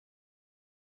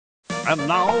And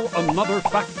now, another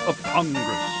fact of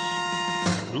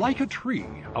Congress. Like a tree,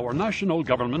 our national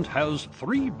government has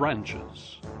three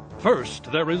branches.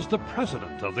 First, there is the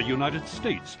President of the United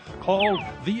States, called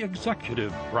the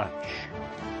Executive Branch.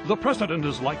 The President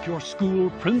is like your school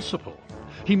principal.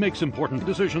 He makes important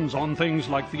decisions on things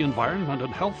like the environment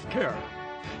and health care.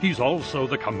 He's also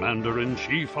the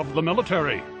Commander-in-Chief of the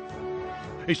military.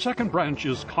 A second branch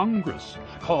is Congress,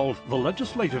 called the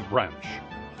Legislative Branch.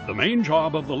 The main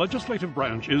job of the legislative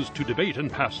branch is to debate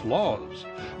and pass laws.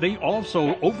 They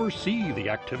also oversee the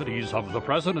activities of the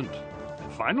president.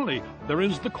 Finally, there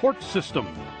is the court system,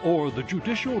 or the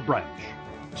judicial branch.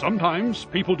 Sometimes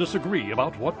people disagree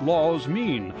about what laws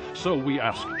mean, so we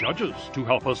ask judges to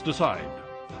help us decide.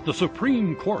 The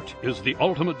Supreme Court is the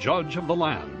ultimate judge of the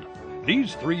land.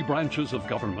 These three branches of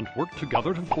government work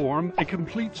together to form a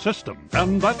complete system.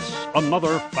 And that's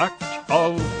another fact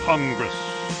of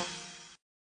Congress.